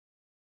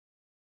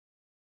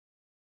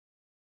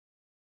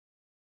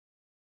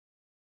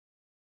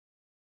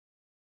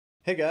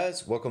Hey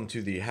guys, welcome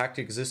to the Hacked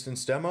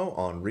Existence demo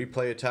on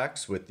replay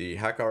attacks with the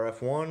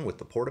HackRF one with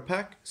the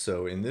PortaPack.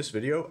 So in this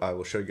video, I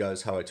will show you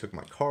guys how I took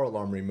my car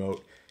alarm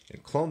remote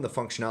and cloned the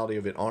functionality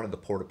of it onto the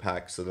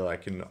PortaPack so that I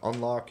can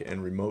unlock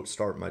and remote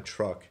start my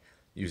truck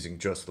using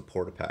just the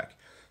PortaPack.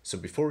 So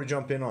before we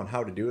jump in on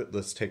how to do it,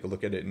 let's take a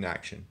look at it in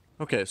action.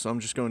 Okay, so I'm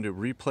just going to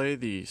replay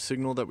the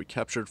signal that we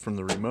captured from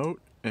the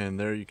remote, and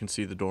there you can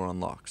see the door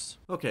unlocks.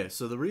 Okay,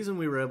 so the reason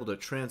we were able to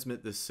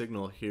transmit this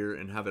signal here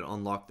and have it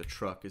unlock the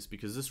truck is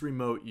because this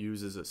remote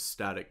uses a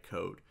static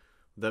code.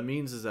 What that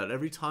means is that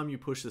every time you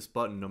push this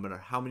button, no matter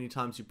how many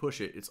times you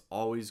push it, it's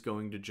always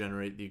going to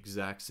generate the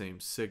exact same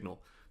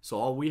signal. So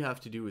all we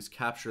have to do is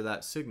capture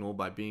that signal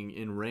by being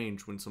in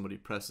range when somebody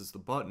presses the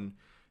button,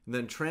 and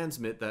then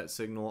transmit that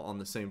signal on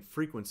the same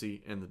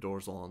frequency and the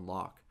doors will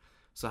unlock.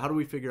 So how do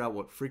we figure out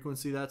what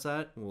frequency that's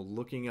at? Well,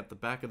 looking at the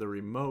back of the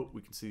remote,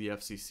 we can see the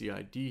FCC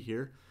ID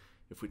here.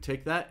 If we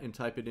take that and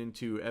type it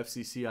into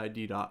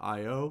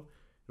fccid.io,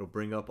 it'll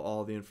bring up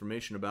all the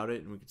information about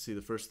it, and we can see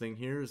the first thing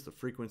here is the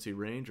frequency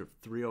range of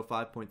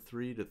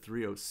 305.3 to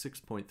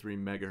 306.3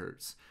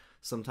 megahertz.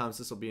 Sometimes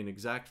this will be an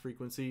exact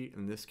frequency.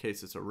 In this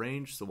case, it's a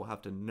range, so we'll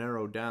have to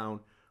narrow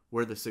down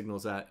where the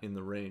signal's at in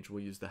the range.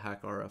 We'll use the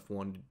HackRF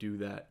one to do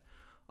that.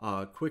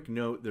 Quick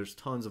note, there's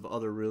tons of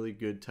other really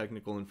good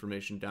technical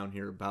information down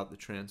here about the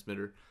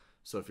transmitter.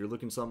 So if you're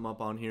looking something up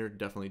on here,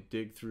 definitely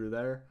dig through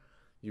there.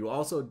 You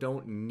also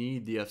don't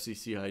need the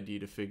FCC ID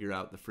to figure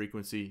out the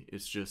frequency.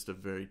 It's just a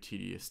very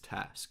tedious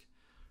task.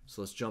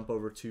 So let's jump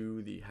over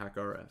to the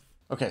HackRF.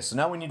 Okay, so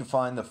now we need to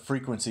find the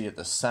frequency at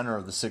the center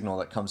of the signal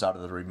that comes out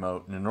of the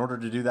remote. And in order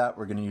to do that,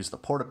 we're going to use the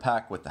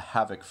PortaPack with the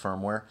Havoc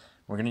firmware.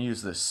 We're going to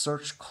use the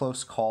search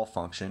close call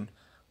function.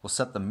 We'll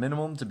set the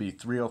minimum to be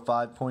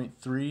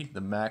 305.3,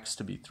 the max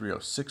to be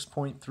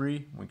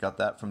 306.3. We got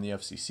that from the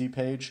FCC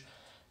page.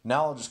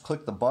 Now I'll just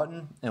click the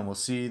button and we'll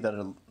see that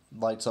it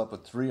lights up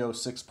with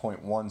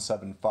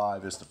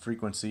 306.175 as the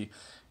frequency.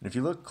 And if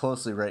you look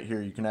closely right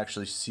here, you can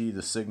actually see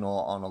the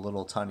signal on a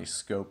little tiny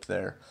scope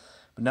there.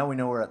 But now we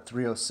know we're at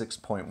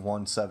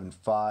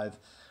 306.175.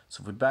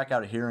 So if we back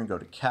out of here and go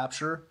to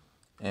capture,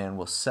 and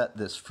we'll set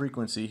this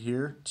frequency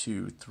here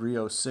to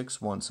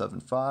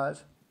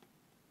 306.175.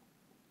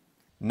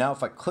 Now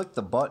if I click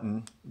the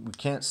button, we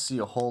can't see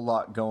a whole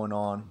lot going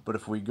on, but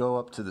if we go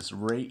up to this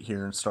rate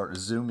here and start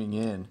zooming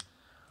in,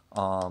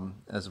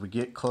 as we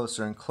get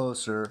closer and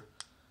closer,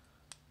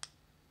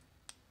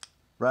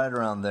 right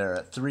around there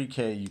at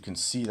 3K you can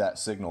see that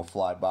signal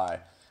fly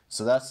by.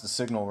 So that's the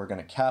signal we're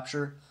going to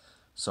capture.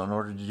 So in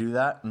order to do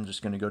that, I'm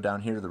just going to go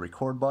down here to the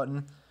record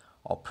button.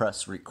 I'll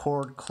press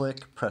record,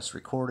 click, press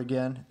record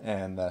again,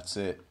 and that's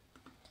it.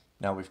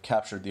 Now we've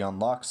captured the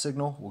unlock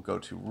signal. We'll go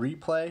to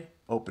replay,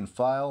 open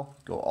file,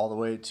 go all the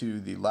way to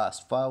the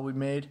last file we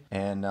made,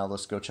 and now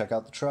let's go check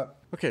out the truck.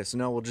 Okay, so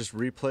now we'll just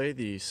replay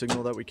the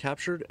signal that we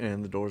captured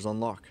and the doors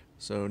unlock.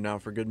 So now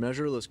for good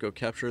measure, let's go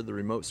capture the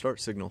remote start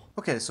signal.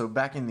 Okay, so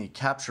back in the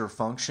capture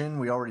function,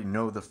 we already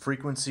know the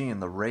frequency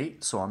and the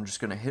rate, so I'm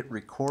just gonna hit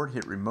record,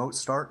 hit remote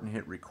start, and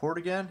hit record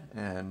again,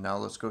 and now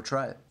let's go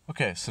try it.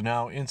 Okay, so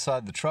now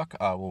inside the truck,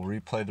 I will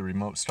replay the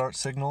remote start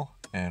signal,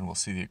 and we'll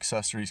see the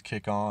accessories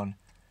kick on,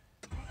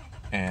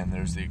 and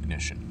there's the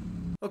ignition.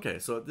 Okay,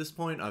 so at this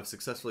point I've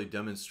successfully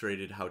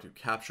demonstrated how to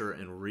capture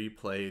and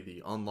replay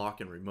the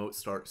unlock and remote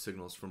start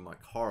signals from my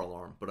car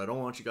alarm, but I don't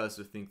want you guys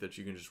to think that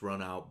you can just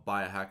run out,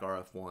 buy a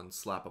HackRF one,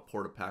 slap a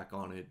PortaPack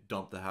on it,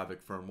 dump the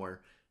Havoc firmware,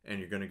 and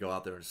you're going to go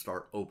out there and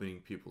start opening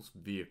people's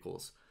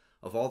vehicles.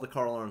 Of all the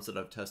car alarms that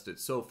I've tested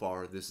so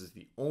far, this is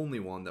the only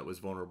one that was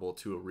vulnerable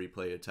to a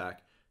replay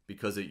attack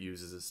because it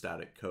uses a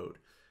static code.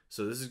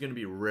 So this is going to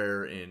be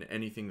rare in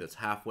anything that's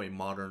halfway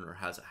modern or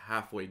has a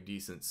halfway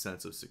decent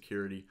sense of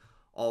security.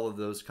 All of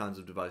those kinds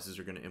of devices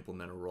are going to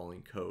implement a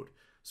rolling code.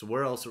 So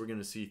where else are we going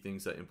to see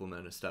things that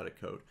implement a static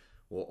code?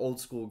 Well, old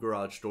school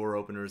garage door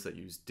openers that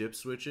use dip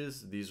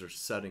switches, these are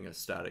setting a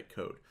static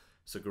code.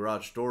 So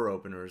garage door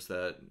openers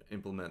that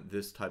implement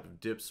this type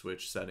of dip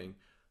switch setting,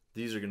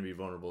 these are going to be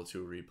vulnerable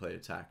to a replay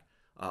attack.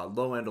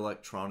 Low-end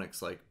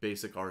electronics like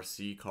basic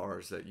RC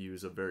cars that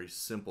use a very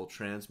simple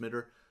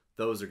transmitter,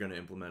 those are going to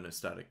implement a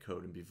static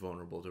code and be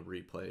vulnerable to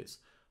replays.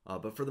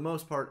 But for the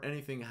most part,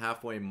 anything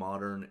halfway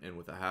modern and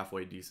with a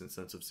halfway decent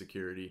sense of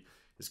security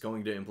is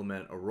going to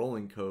implement a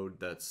rolling code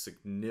that's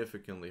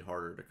significantly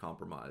harder to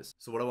compromise.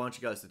 So what I want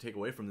you guys to take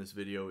away from this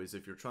video is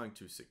if you're trying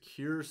to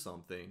secure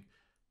something,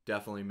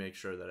 definitely make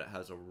sure that it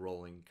has a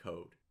rolling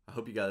code. I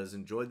hope you guys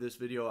enjoyed this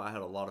video. I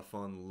had a lot of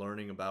fun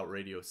learning about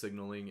radio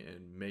signaling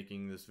and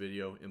making this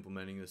video,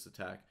 implementing this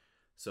attack.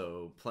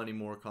 So plenty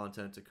more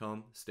content to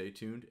come. Stay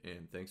tuned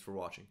and thanks for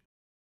watching.